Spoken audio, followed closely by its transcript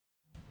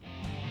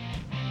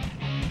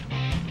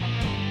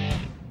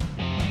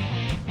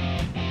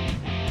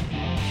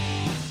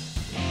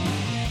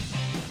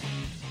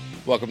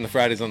Welcome to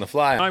Fridays on the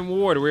Fly. I'm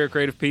Ward. We are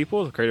creative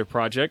people, creative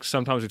projects.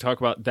 Sometimes we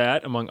talk about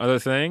that, among other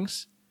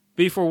things.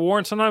 Be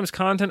forewarned, sometimes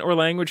content or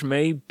language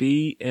may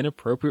be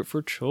inappropriate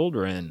for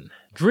children.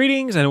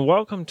 Greetings and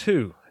welcome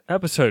to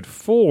episode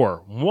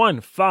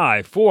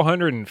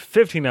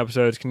 415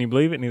 episodes. Can you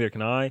believe it? Neither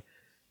can I.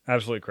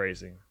 Absolutely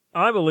crazy.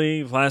 I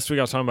believe last week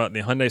I was talking about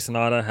the Hyundai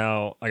Sonata,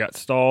 how I got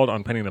stalled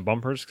on painting the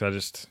bumpers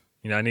because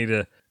I need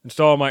to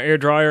install my air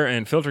dryer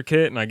and filter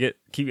kit, and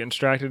keep getting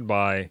distracted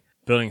by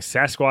building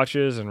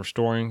Sasquatches and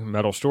restoring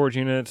metal storage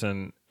units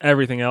and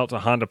everything else, a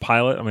Honda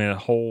Pilot. a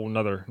whole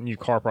nother new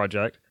car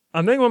project.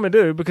 I'm thinking what I'm going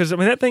to do because,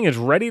 that thing is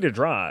ready to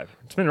drive.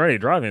 It's been ready to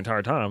drive the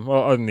entire time.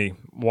 Well, other than the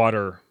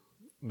water,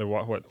 not the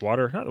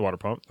water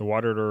pump,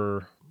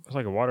 it's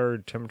like a water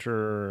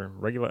temperature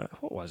regulator.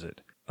 What was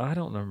it? I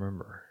don't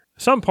remember.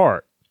 Some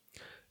part.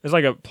 It's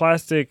like a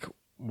plastic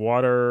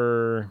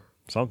water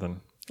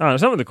something. I don't know,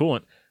 something with the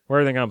coolant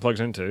where everything kind of plugs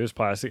into is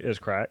plastic, is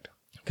cracked.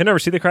 Can never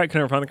see the crack, can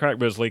never find the crack,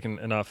 but it's leaking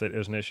enough that it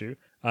was an issue.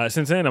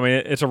 Since then,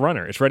 it's a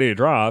runner. It's ready to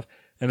drive.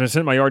 And it's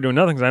in my yard doing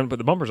nothing because I haven't put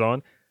the bumpers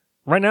on.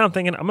 Right now, I'm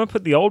thinking I'm going to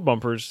put the old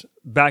bumpers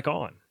back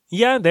on.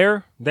 Yeah,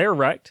 they're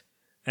wrecked.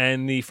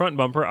 And the front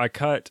bumper, I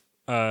cut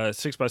a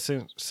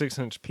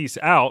 6x6 piece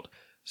out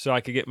so I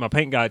could get my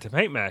paint guy to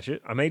paint match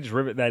it. I may just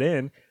rivet that in.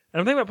 And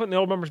I'm thinking about putting the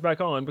old bumpers back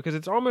on because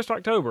it's almost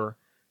October.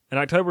 And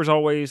October is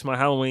always my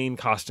Halloween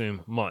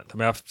costume month.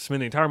 I've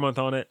spent the entire month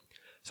on it.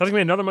 So it's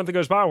going to be another month that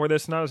goes by where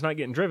this Sonata is not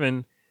getting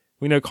driven.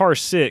 We know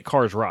cars sit,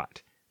 cars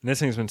rot. And this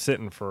thing's been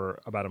sitting for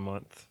about a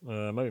month,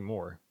 maybe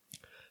more.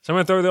 So I'm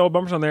going to throw the old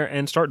bumpers on there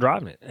and start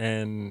driving it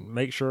and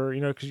make sure,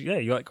 because,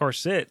 you let cars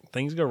sit,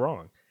 things go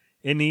wrong.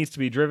 It needs to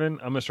be driven.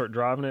 I'm going to start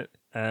driving it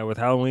with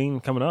Halloween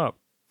coming up.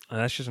 And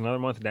that's just another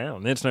month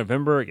down. Then it's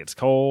November, it gets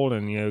cold,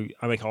 and,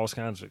 I make all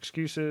kinds of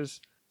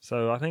excuses.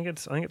 So I think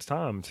it's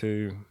time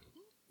to,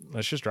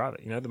 let's just drive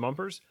it.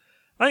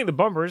 The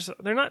bumpers,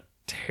 they're not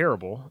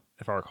terrible,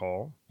 if I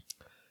recall.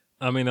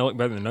 They look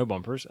better than no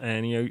bumpers.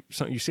 And, you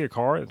see a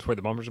car, that's where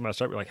the bumpers are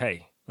messed up, you're like,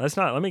 hey,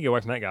 let me get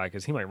away from that guy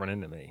because he might run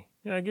into me.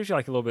 It gives you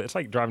like a little bit, it's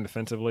like driving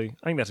defensively.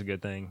 I think that's a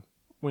good thing.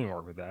 We can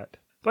work with that.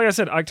 But like I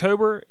said,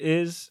 October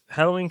is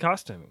Halloween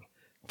costuming.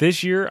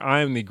 This year, I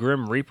am the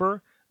Grim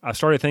Reaper. I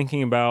started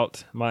thinking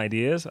about my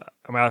ideas.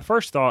 I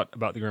first thought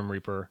about the Grim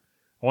Reaper.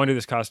 I want to do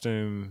this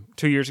costume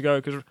 2 years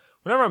ago because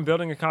whenever I'm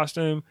building a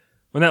costume,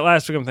 when that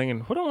last week, I'm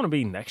thinking, what do I want to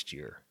be next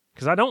year?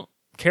 Because I don't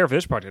care for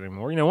this project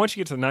anymore. Once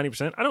you get to the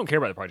 90%, I don't care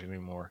about the project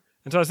anymore.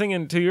 And so I was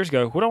thinking 2 years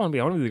ago, what do I want to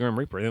be? I want to be the Grim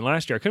Reaper. And then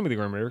last year, I couldn't be the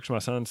Grim Reaper because my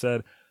son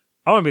said,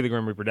 I want to be the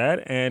Grim Reaper,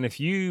 Dad. And if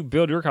you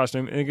build your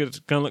costume, it's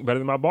going to look better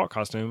than my bought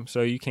costume,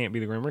 so you can't be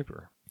the Grim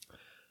Reaper.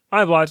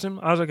 I obliged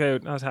him. I was okay.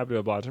 I was happy to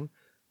oblige him.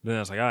 Then I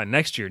was like,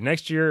 next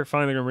year,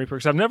 find the Grim Reaper.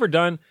 Because I've never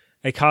done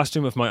a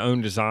costume of my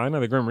own design.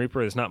 Now, the Grim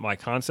Reaper is not my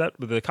concept,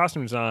 but the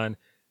costume design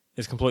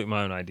is completely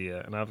my own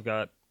idea. And I've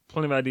got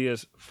plenty of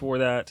ideas for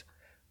that.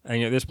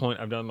 And at this point,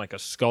 I've done like a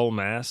skull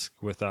mask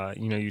with,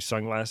 use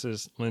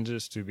sunglasses,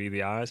 lenses to be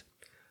the eyes.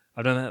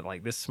 I've done that,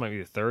 this might be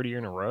the third year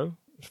in a row,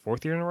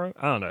 fourth year in a row.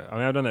 I don't know.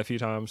 I've done that a few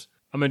times.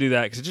 I'm going to do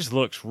that because it just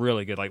looks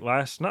really good. Like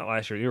not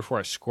last year, the year before,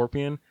 I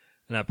Scorpion,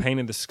 and I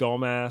painted the skull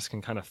mask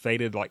and kind of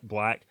faded like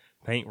black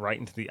paint right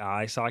into the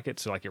eye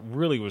socket. So it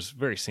really was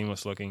very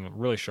seamless looking,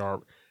 really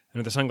sharp. And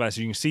with the sunglasses,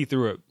 you can see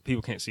through it.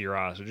 People can't see your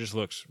eyes. So it just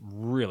looks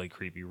really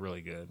creepy,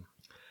 really good.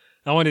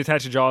 I wanted to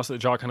attach a jaw so the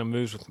jaw kind of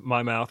moves with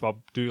my mouth.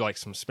 I'll do like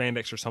some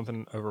spandex or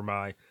something over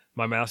my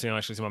mouth so you don't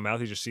actually see my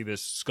mouth. You just see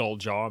this skull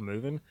jaw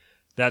moving.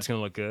 That's going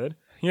to look good.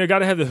 Got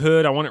to have the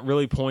hood. I want it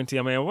really pointy.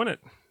 I want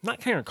it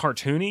not kind of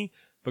cartoony,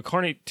 but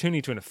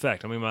cartoony to an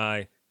effect.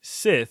 My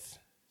Sith,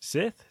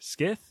 I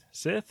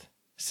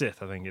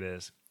think it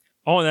is.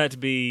 I want that to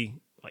be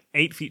like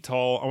 8 feet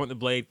tall. I want the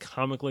blade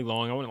comically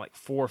long. I want it like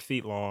 4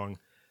 feet long.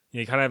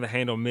 You kind of have the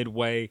handle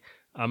midway.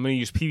 I'm going to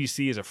use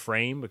PVC as a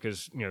frame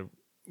because, I'm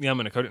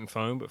going to coat it in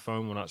foam, but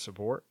foam will not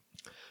support.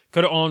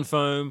 Coat it on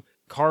foam,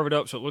 carve it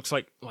up so it looks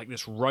like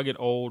this rugged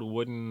old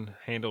wooden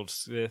handled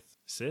Sith?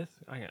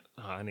 I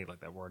need to look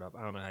that word up.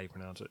 I don't know how you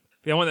pronounce it.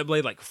 But I want that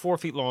blade like 4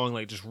 feet long,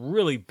 like just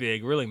really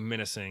big, really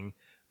menacing.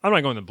 I'm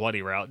not going the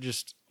bloody route,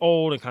 just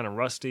old and kind of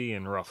rusty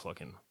and rough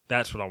looking.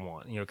 That's what I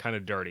want, kind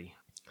of dirty.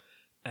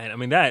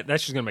 And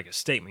that's just going to make a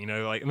statement,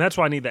 and that's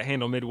why I need that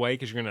handle midway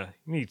because you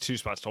need 2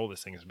 spots to hold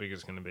this thing as big as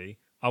it's going to be.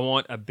 I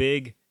want a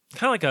big,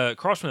 kind of like a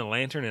cross between a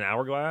lantern and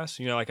hourglass.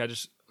 I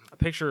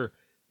picture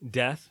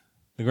Death,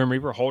 the Grim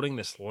Reaper, holding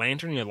this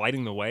lantern,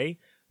 lighting the way.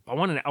 I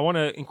want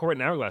to incorporate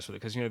an hourglass with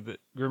it because, the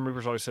Grim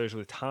Reaper's always associated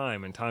with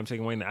time and time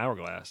taken away in the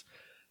hourglass.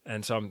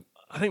 And so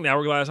I think the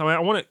hourglass, I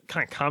want it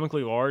kind of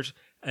comically large.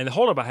 And the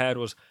holdup I had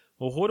was,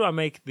 well, what do I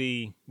make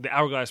the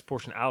hourglass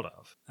portion out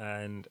of?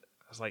 And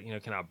I was like,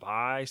 can I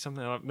buy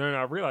something? No,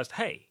 I realized,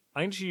 hey,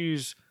 I can just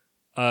use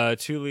a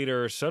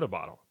 2-liter soda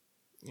bottle.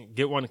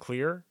 Get one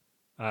clear,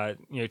 2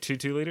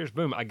 2-liters.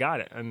 Boom, I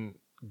got it. And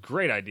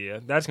great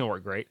idea. That's going to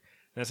work great.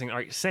 And I was thinking, all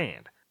right,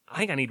 sand. I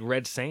think I need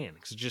red sand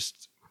because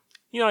just,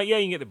 yeah, you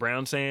can get the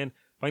brown sand.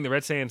 But I think the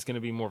red sand is going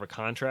to be more of a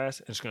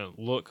contrast. And it's going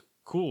to look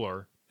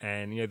cooler.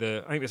 And, I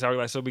think this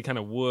hourglass will be kind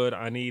of wood.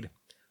 I need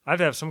I have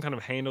to have some kind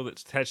of handle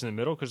that's attached in the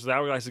middle because the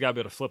hourglass has got to be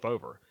able to flip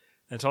over.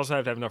 And it's also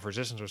have to have enough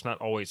resistance so it's not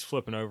always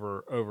flipping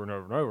over and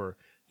over and over.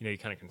 You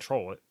kind of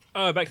control it.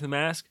 Back to the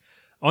mask.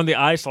 On the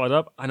eye slide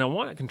up, and I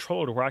want a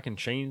controller to where I can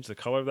change the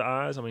color of the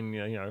eyes. I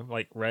mean,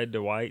 like red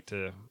to white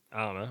to,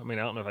 I don't know. I mean,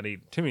 I don't know if I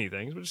need too many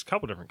things, but just a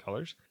couple different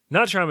colors.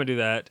 Not sure I'm going to do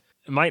that.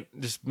 I might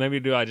just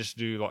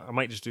do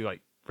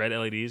like red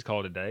LEDs, call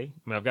it a day.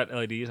 I mean, I've got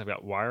LEDs, I've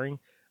got wiring.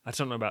 I just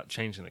don't know about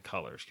changing the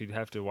colors. You'd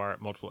have to wire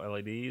up multiple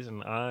LEDs,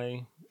 and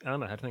I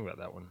don't know how to think about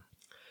that one.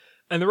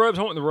 And the robes,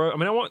 I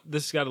want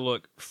this guy to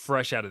look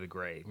fresh out of the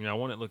grave. I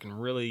want it looking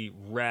really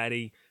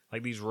ratty,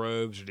 like these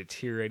robes are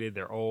deteriorated,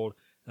 they're old.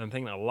 And I'm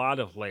thinking a lot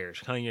of layers.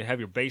 Kind of you have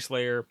your base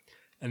layer,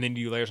 and then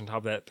you layers on top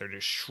of that. They're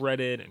just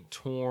shredded and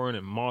torn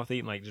and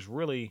moth-eaten, like just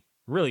really,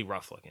 really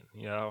rough looking.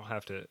 I'll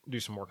have to do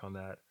some work on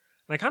that.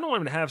 And I kind of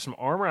want him to have some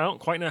armor. I don't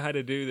quite know how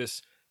to do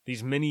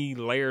these mini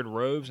layered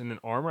robes and then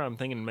armor. I'm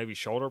thinking maybe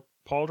shoulder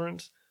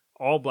pauldrons,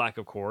 all black,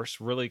 of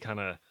course, really kind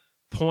of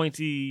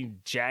pointy,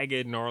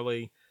 jagged,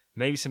 gnarly.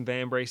 Maybe some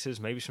band braces,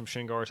 maybe some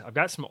shin guards. I've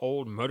got some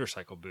old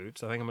motorcycle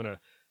boots. I think I'm going to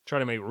try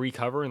to maybe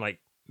recover and like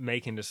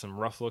make into some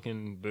rough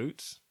looking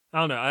boots. I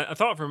don't know. I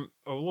thought for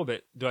a little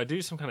bit, do I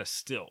do some kind of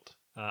stilt?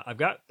 I've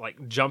got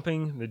like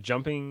jumping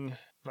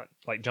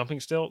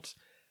stilts.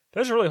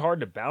 Those are really hard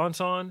to balance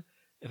on.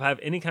 If I have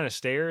any kind of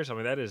stairs, I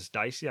mean, that is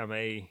dicey. I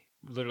may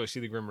literally see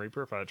the Grim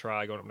Reaper if I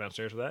try going up and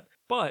downstairs with that.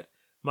 But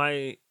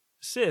my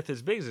Sith,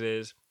 as big as it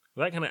is,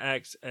 that kind of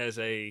acts as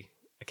a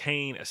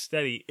cane, a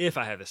steady, if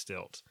I have the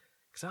stilts.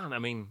 Because I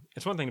mean,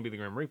 it's one thing to be the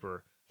Grim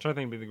Reaper. It's another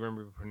thing to be the Grim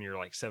Reaper when you're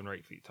like 7 or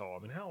 8 feet tall.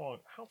 I mean, how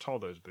tall are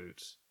those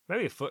boots?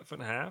 Maybe a foot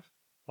and a half?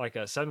 Like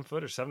a 7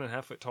 foot or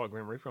 7.5 foot tall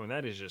Grim Reaper. I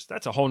mean,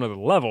 that's a whole nother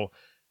level.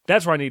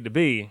 That's where I need to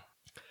be.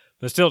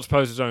 The stilts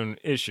pose its own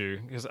issue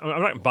because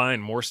I'm not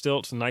buying more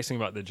stilts. The nice thing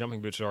about the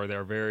jumping boots are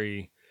they're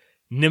very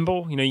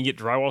nimble. You can get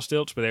drywall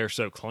stilts, but they're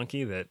so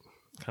clunky that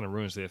kind of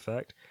ruins the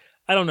effect.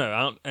 I don't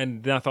know.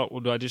 And then I thought,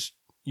 well, do I just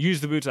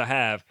use the boots I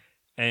have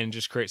and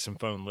just create some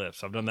foam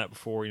lifts? I've done that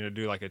before,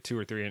 do like a 2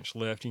 or 3 inch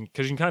lift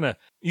because you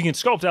can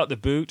sculpt out the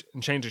boot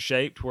and change the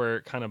shape to where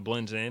it kind of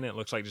blends in. It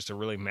looks like just a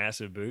really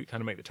massive boot,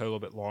 kind of make the toe a little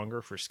bit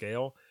longer for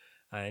scale.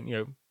 And,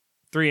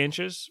 3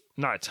 inches,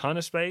 not a ton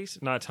of space,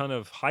 not a ton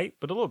of height,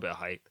 but a little bit of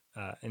height.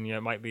 And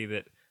it might be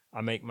that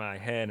I make my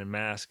head and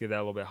mask give that a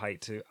little bit of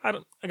height too. I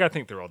got to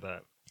think through all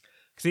that.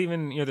 Because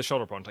even, the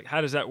shoulder pauldrons, like how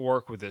does that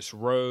work with this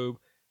robe?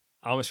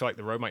 I almost feel like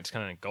the robe might just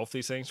kind of engulf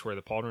these things where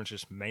the pauldrons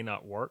just may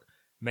not work.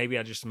 Maybe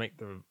I just make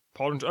the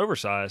pauldrons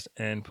oversized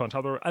and put on top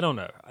of the robe. I don't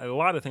know. A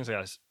lot of things I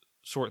got to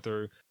sort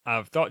through.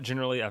 I've thought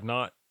generally. I've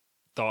not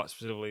thought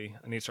specifically.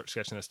 I need to start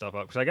sketching this stuff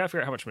up because I got to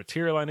figure out how much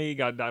material I need.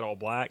 Got to dye it all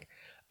black.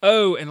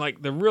 Oh, and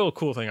like the real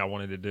cool thing I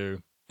wanted to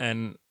do,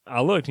 and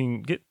I looked, you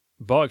can get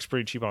bugs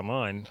pretty cheap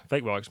online,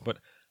 fake bugs, but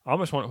I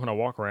almost want it when I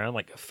walk around,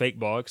 like fake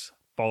bugs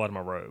fall out of my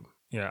robe.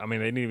 I mean,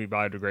 they need to be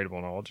biodegradable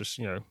and all, just,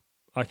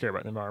 I care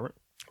about the environment.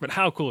 But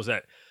how cool is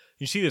that?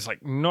 You see this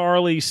like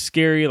gnarly,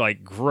 scary,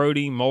 like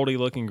grody, moldy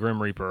looking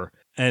Grim Reaper.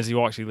 And as he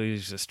walks, he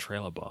leaves this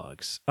trail of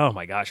bugs. Oh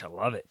my gosh, I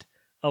love it.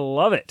 I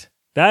love it.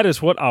 That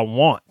is what I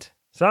want.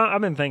 So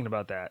I've been thinking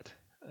about that.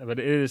 But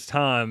it is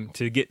time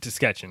to get to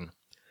sketching.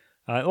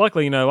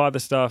 Luckily, a lot of the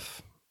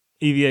stuff,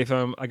 EVA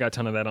foam, I got a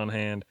ton of that on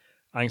hand.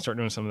 I can start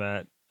doing some of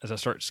that as I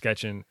start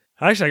sketching.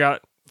 Actually, I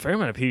got a fair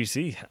amount of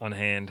PVC on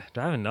hand.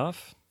 Do I have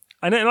enough?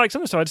 And like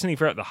some of the stuff, I just need to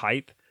figure out the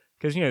height.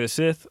 Because, the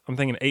Sith, I'm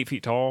thinking 8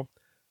 feet tall.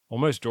 Well,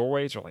 most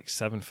doorways are like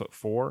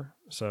 7'4".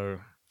 So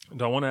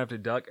do I want to have to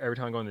duck every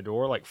time I go in the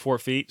door? Like 4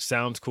 feet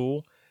sounds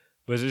cool,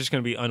 but is it just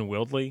going to be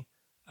unwieldy?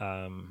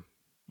 I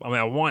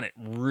want it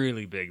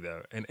really big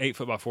though, and 8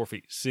 foot by 4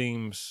 feet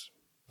seems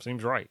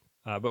right.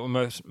 But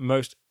with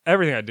most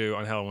everything I do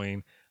on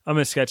Halloween, I'm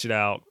gonna sketch it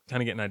out,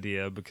 kind of get an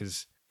idea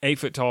because 8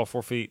 foot tall,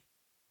 4 feet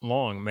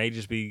long may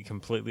just be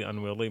completely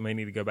unwieldy. May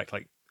need to go back to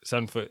like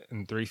 7 foot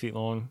and 3 feet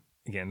long.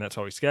 Again, that's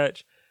how we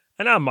sketch.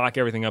 And I mock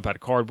everything up out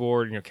of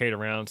cardboard, kate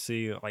around,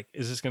 see, like,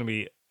 is this going to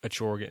be a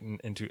chore getting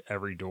into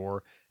every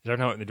door? Is every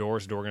time I open the door,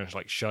 is the door going to just,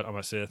 like, shut on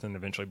my Sith and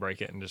eventually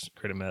break it and just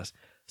create a mess?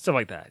 Stuff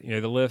like that.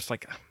 The lifts,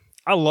 like,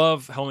 I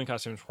love Halloween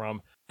costumes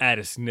from at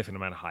a significant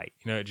amount of height.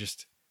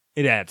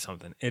 It adds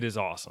something. It is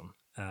awesome.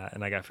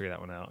 And I got to figure that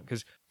one out.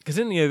 Because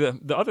then,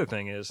 the other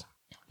thing is,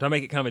 do I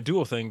make it kind of a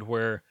dual thing to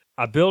where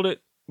I build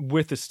it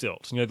with the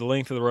stilts? The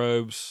length of the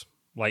robes,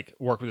 like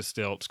work with the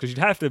stilts, because you'd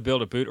have to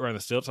build a boot around the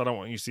stilts. I don't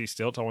want you to see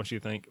stilts. I want you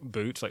to think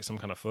boots, like some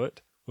kind of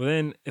foot. Well,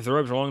 then if the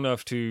robes are long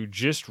enough to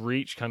just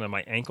reach kind of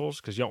my ankles,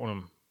 because you don't want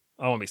them,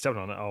 I don't want to be stepping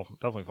on it. I'll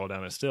definitely fall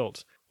down the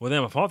stilts. Well,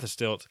 then if I'm off the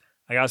stilts,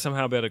 I got to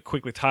somehow be able to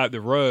quickly tie up the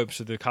robe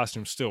so the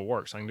costume still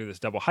works. I can do this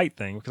double height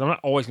thing because I'm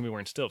not always going to be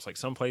wearing stilts. Like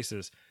some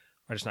places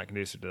are just not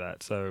conducive to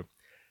that. So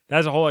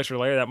that's a whole extra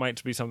layer. That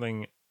might be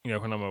something,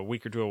 when I'm a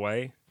week or two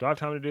away. Do I have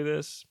time to do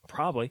this?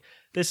 Probably.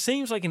 This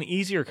seems like an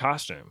easier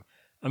costume.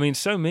 I mean,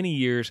 so many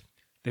years,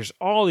 there's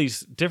all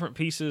these different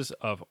pieces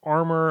of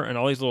armor and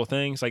all these little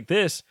things. Like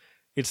this,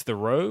 it's the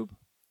robe,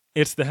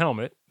 it's the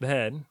helmet, the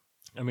head,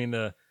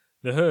 the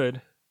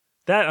hood.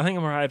 That, I think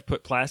I'm going to have to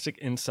put plastic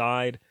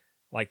inside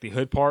like the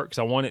hood part because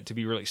I want it to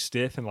be really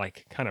stiff and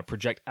like kind of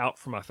project out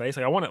from my face.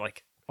 Like I want it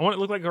to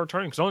look like a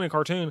cartoon because only a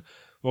cartoon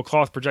will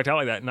cloth project out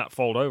like that and not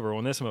fold over.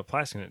 On this, I'm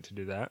plastic it to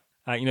do that.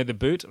 The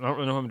boots. I don't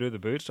really know what I'm doing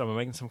with the boots. So I'm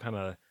making some kind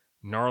of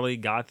gnarly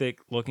gothic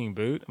looking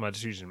boot. Am I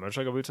just using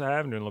motorcycle boots I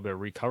have and doing a little bit of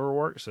recover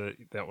work so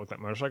they don't look like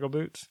motorcycle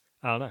boots?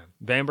 I don't know.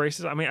 Van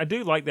braces. I mean, I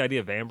do like the idea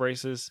of van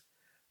braces.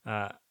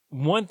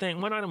 One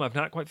item I've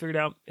not quite figured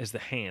out is the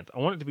hand. I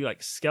want it to be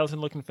like skeleton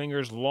looking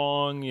fingers,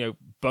 long,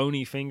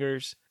 bony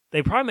fingers.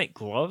 They probably make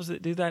gloves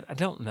that do that. I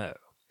don't know.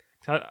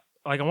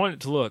 I want it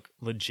to look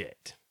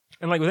legit.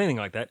 And like with anything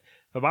like that,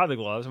 if I buy the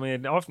gloves, I mean,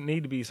 it often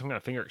need to be some kind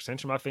of finger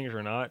extension. My fingers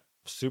are not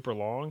super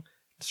long.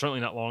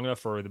 Certainly not long enough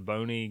for the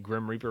bony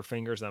Grim Reaper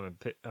fingers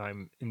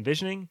I'm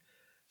envisioning.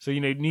 So, you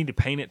need to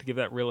paint it to give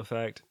that real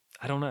effect.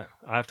 I don't know.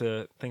 I have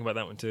to think about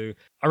that one too.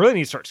 I really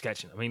need to start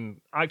sketching. I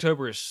mean,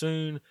 October is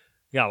soon.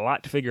 Got a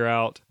lot to figure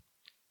out,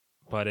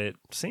 but it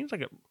seems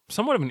like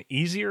somewhat of an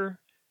easier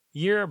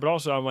year, but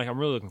also I'm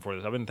really looking forward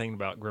to this. I've been thinking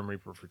about Grim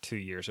Reaper for 2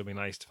 years. So it'd be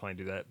nice to finally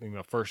do that. It'll be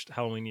my first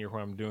Halloween year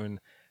where I'm doing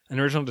an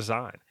original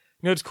design.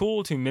 It's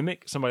cool to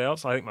mimic somebody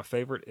else. I think my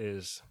favorite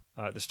is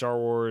the Star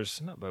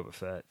Wars, not Boba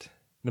Fett,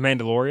 The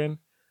Mandalorian.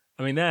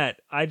 I mean, I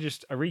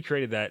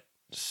recreated that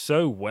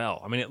so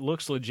well. I mean, it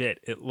looks legit.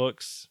 It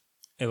looks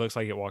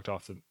like it walked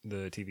off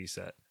the TV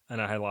set.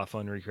 And I had a lot of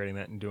fun recreating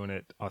that and doing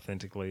it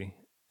authentically.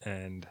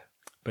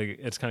 But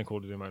it's kind of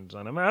cool to do my own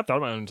design. I mean, I've thought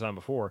about my own design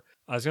before.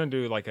 I was going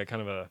to do like a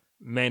kind of a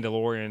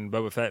Mandalorian,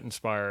 Boba Fett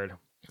inspired,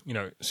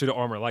 suit of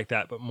armor like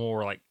that, but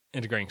more like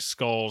integrating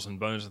skulls and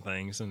bones and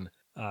things. And,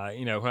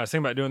 when I was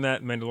thinking about doing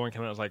that, Mandalorian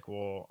came out, I was like,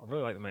 well, I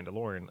really like the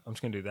Mandalorian. I'm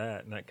just going to do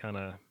that. And that kind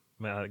of,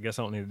 I guess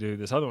I don't need to do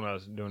this other one I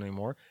was doing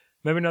anymore.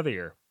 Maybe another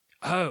year.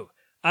 Oh,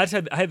 I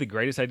had the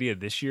greatest idea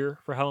this year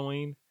for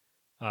Halloween.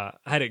 I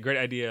had a great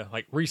idea,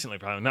 like recently,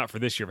 probably not for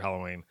this year for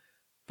Halloween,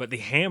 but the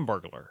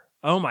Hamburglar.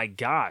 Oh my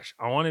gosh,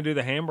 I want to do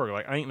the Hamburglar.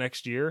 Like, I think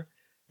next year,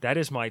 that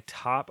is my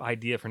top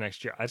idea for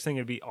next year. I just think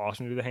it'd be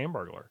awesome to do the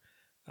Hamburglar.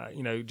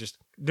 Just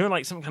doing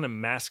like some kind of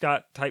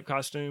mascot type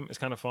costume is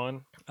kind of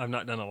fun. I've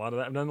not done a lot of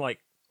that. I've done like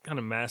kind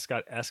of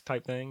mascot-esque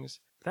type things.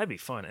 That'd be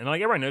fun. And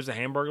like everybody knows the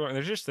Hamburglar, and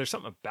there's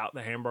something about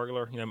the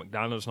Hamburglar,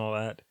 McDonald's and all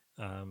that.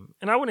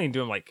 And I wouldn't even do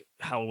them like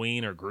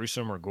Halloween or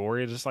gruesome or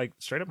gory, just like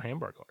straight up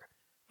Hamburglar.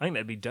 I think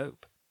that'd be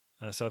dope.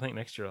 So I think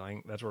next year, I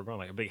think that's where we're going,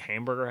 like a big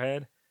hamburger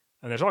head.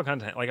 And there's all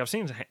kinds of, like I've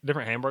seen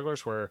different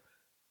Hamburglars where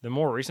the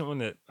more recent one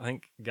that I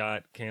think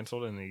got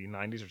canceled in the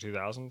 90s or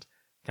 2000s kind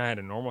of had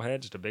a normal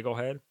head, just a big old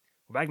head.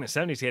 Well, back in the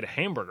 70s, he had a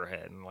hamburger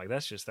head. And like,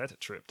 that's a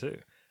trip too.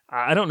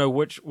 I don't know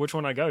which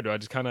one I go. Do I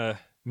just kind of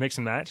mix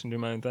and match and do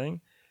my own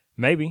thing?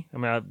 Maybe. I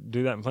mean, I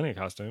do that in plenty of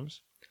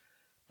costumes.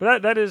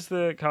 But that is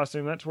the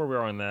costume. That's where we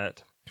are on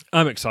that.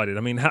 I'm excited.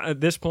 I mean, at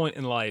this point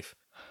in life,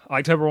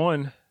 October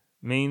 1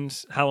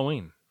 means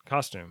Halloween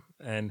costume.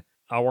 And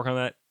I'll work on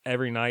that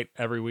every night,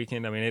 every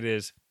weekend. I mean,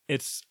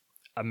 it's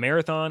a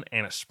marathon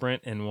and a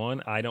sprint in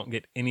one. I don't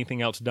get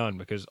anything else done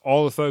because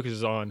all the focus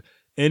is on,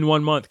 in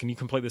 1 month, can you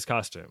complete this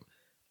costume?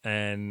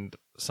 And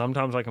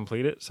sometimes I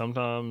complete it.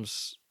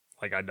 Sometimes,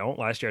 like, I don't.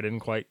 Last year, I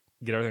didn't quite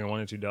get everything I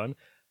wanted to done.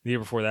 The year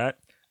before that,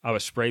 I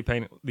was spray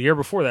painting. The year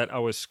before that, I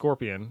was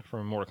Scorpion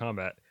from Mortal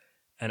Kombat.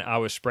 And I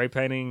was spray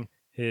painting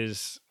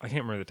his, I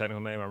can't remember the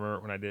technical name. I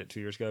remember when I did it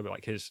 2 years ago, but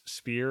like his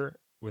spear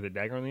with a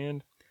dagger on the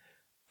end.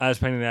 I was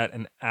painting that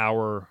I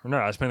was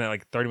painting that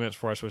like 30 minutes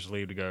before I was supposed to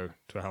leave to go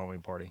to a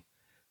Halloween party.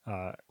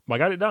 But I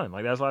got it done.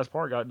 Like, that's the last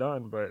part, got it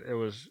done, but it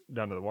was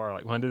down to the wire.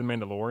 Like, when I did the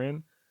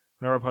Mandalorian,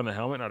 whenever I put on the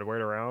helmet and I'd wear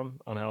it around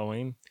on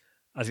Halloween,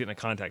 I was getting a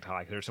contact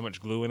high because there was so much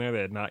glue in there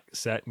that had not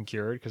set and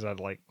cured because I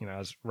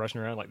was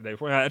rushing around like the day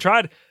before. I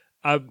tried,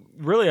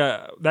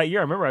 that year,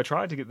 I remember I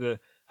tried to get the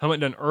helmet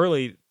done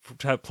early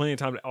to have plenty of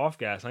time to off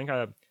gas. I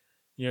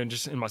think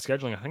just in my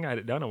scheduling, I think I had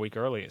it done a week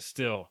early. It's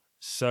still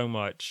so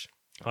much,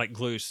 like,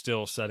 glue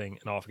still setting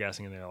and off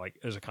gassing in there. Like,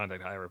 there's a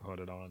contact high I ever put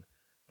it on.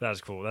 That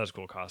was cool. That was a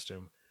cool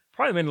costume.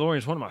 Probably Mandalorian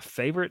is one of my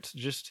favorites.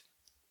 Just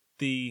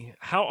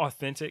how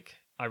authentic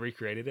I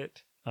recreated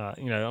it.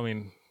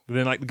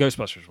 Then like the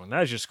Ghostbusters one,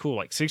 that was just cool.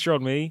 Like,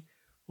 6-year-old me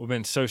would have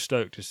been so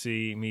stoked to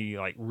see me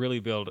like really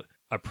build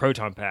a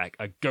proton pack,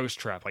 a ghost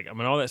trap. Like, I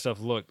mean, all that stuff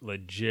looked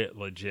legit.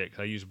 Cause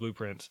I used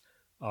blueprints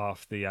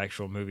off the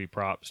actual movie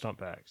prop stump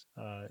packs.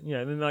 And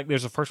then like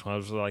there's the first one. I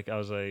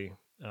was a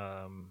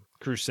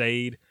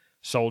crusade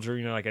soldier.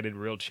 Like I did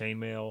real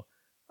chainmail.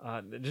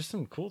 Just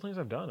some cool things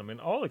I've done. I mean,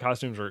 all the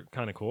costumes are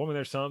kind of cool. I mean,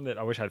 there's some that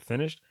I wish I'd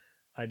finished.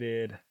 I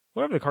did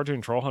whatever the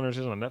cartoon Troll Hunters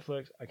is on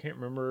Netflix. I can't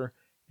remember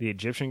the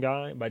Egyptian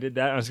guy, but I did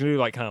that. I was gonna do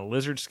like kind of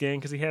lizard skin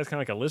because he has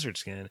kind of like a lizard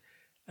skin,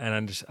 and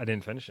I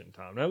didn't finish it in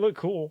time. And it looked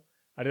cool.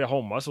 I did a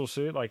whole muscle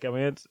suit. Like, I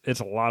mean, it's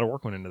a lot of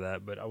work went into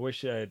that, but I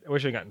wish I'd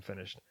gotten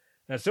finished.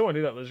 And I still want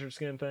to do that lizard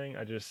skin thing.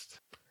 It's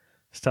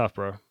tough,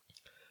 bro.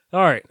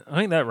 All right, I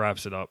think that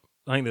wraps it up.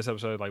 I think this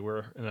episode, like,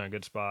 we're in a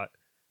good spot.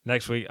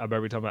 Next week, I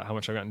better be talking about how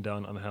much I've gotten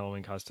done on the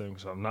Halloween costume,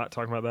 so I'm not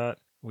talking about that.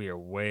 We are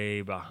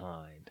way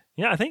behind.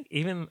 Yeah, I think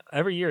even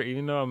every year,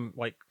 even though I'm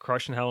like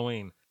crushing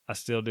Halloween, I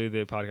still do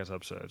the podcast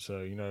episode.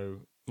 So,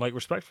 like,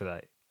 respect for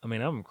that. I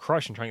mean, I'm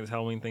crushing trying to get this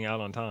Halloween thing out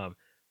on time.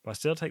 but I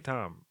still take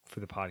time for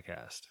the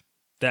podcast.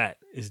 That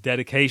is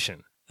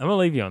dedication. I'm going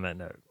to leave you on that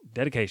note.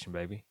 Dedication,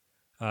 baby.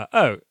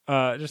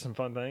 Just some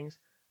fun things.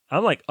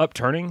 I'm like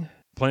upturning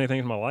plenty of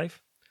things in my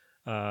life.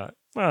 Well,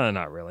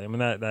 not really. I mean,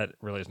 that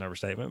really is an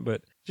overstatement,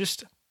 but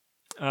just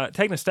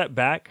taking a step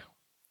back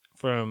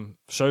from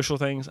social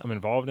things I'm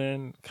involved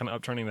in, kind of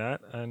upturning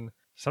that. And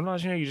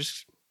sometimes, you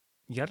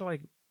got to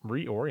like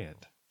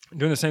reorient.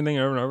 Doing the same thing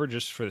over and over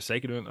just for the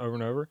sake of doing it over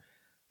and over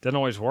doesn't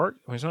always work.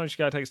 I mean, sometimes you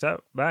got to take a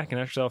step back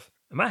and ask yourself,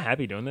 am I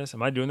happy doing this?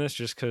 Am I doing this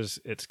just because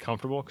it's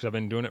comfortable? Because I've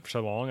been doing it for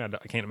so long, I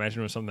can't imagine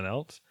doing something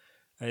else.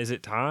 Is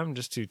it time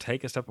just to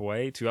take a step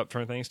away, to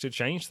upturn things, to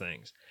change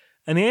things?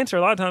 And the answer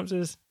a lot of times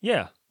is,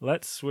 yeah,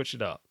 let's switch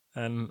it up.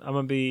 And I'm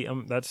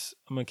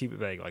gonna keep it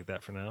vague like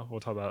that for now. Maybe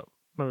talk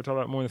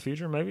about it more in the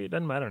future. Maybe it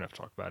doesn't matter enough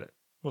to talk about it.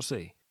 We'll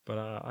see. But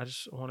I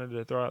just wanted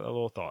to throw out a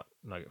little thought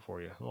nugget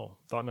for you, a little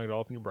thought nugget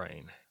all up in your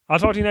brain. I'll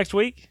talk to you next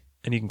week,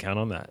 and you can count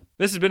on that.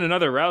 This has been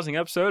another rousing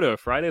episode of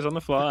Fridays on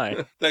the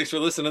Fly. Thanks for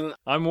listening.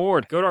 I'm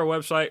Ward. Go to our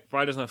website,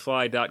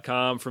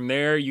 fridaysonthefly.com. From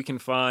there, you can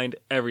find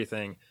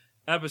everything.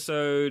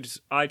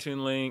 Episodes,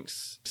 iTunes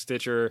links,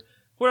 Stitcher,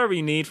 whatever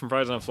you need from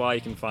Fridays on the Fly,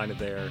 you can find it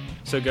there.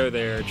 So go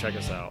there, check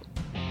us out.